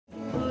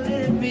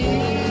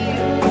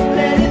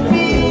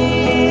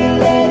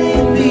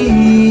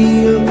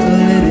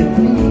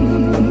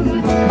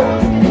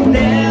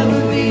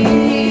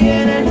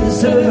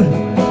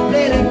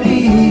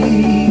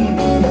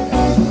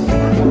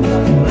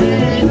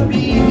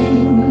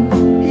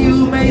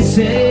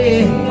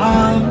Say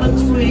I'm a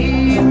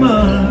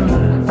dreamer,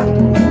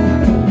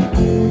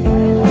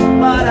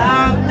 but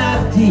I'm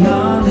not the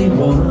only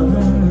one.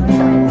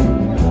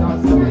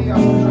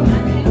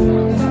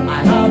 I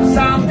hope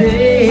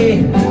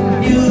someday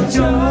you'll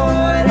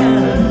join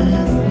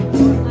us,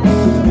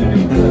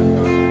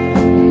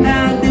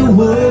 and the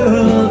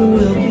world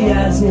will be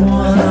as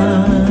one.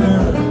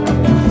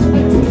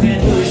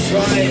 And we'll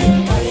try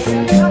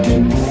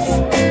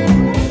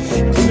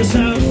to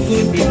sound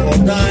good before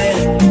dying.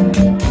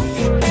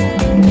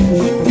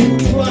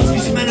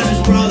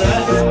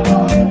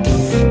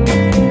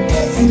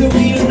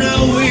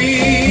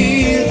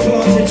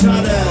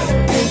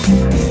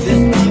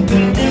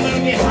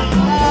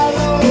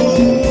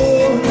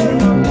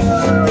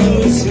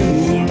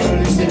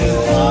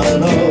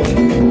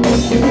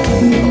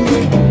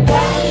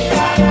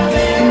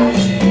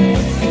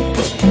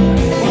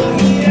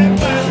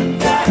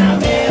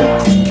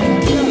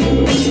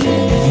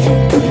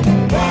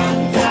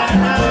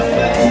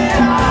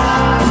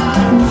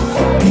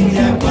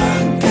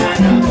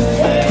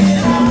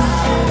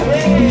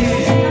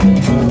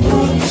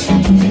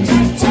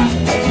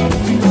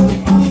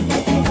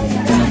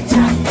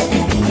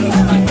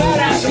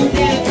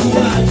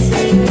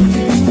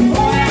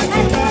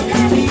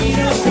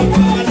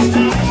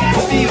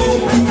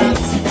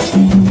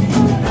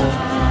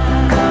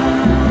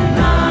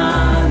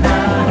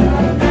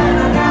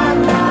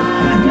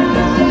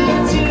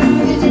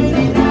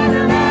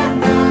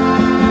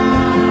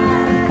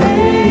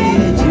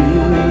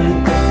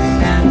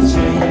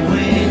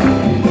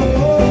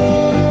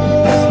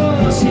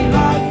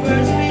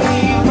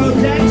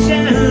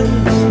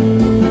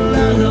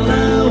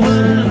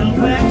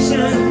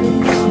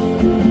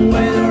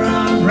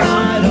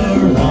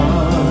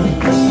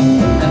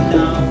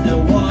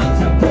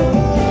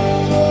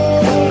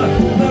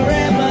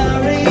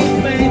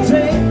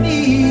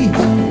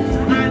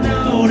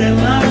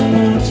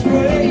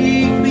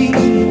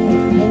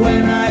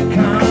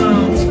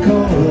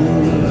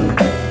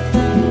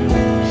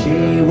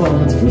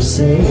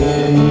 Say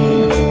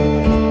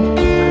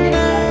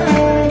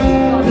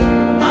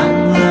I'm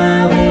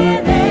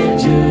loving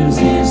angels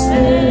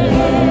instead.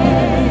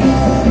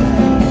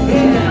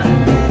 Yeah.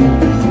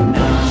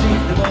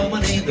 She's the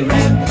woman in the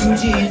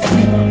refugees.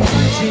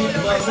 She's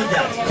the woman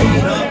that's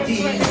clean up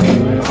teeth.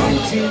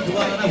 She's the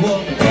one I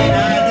want and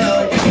I know.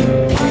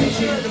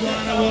 She's the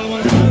one I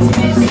want to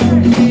miss.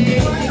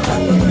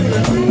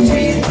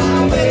 She's my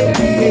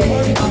baby.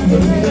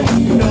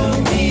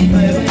 Don't need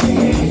baby.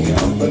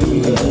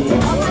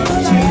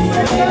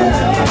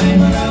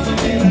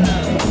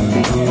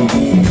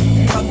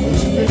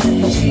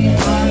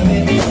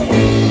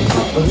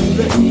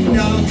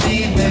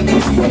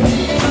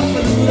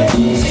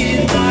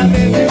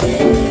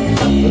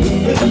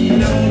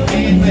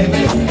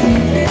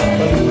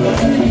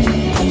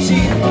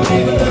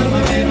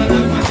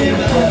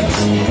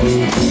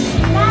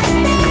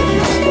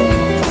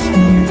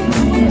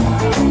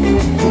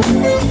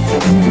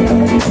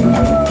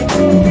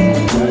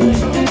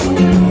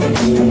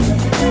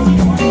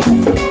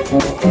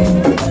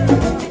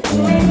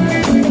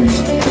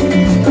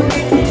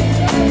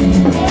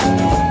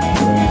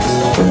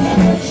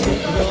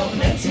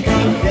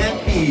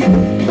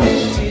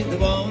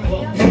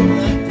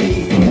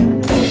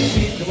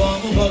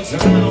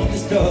 Around the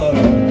store.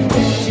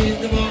 She's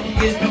the one who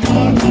gives me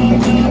more.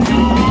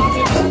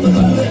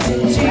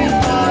 She's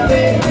my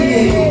baby.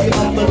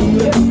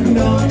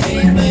 Don't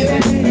need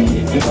baby.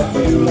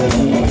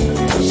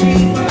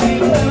 She's my baby, my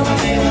baby, my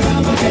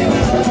baby.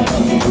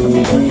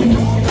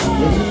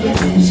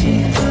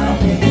 She's my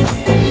baby.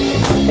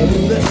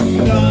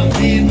 Don't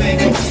need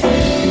baby.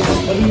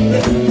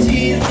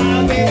 She's my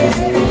baby.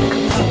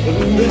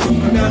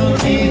 Don't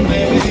need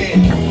baby.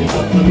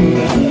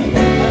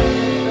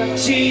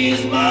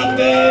 She's my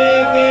baby.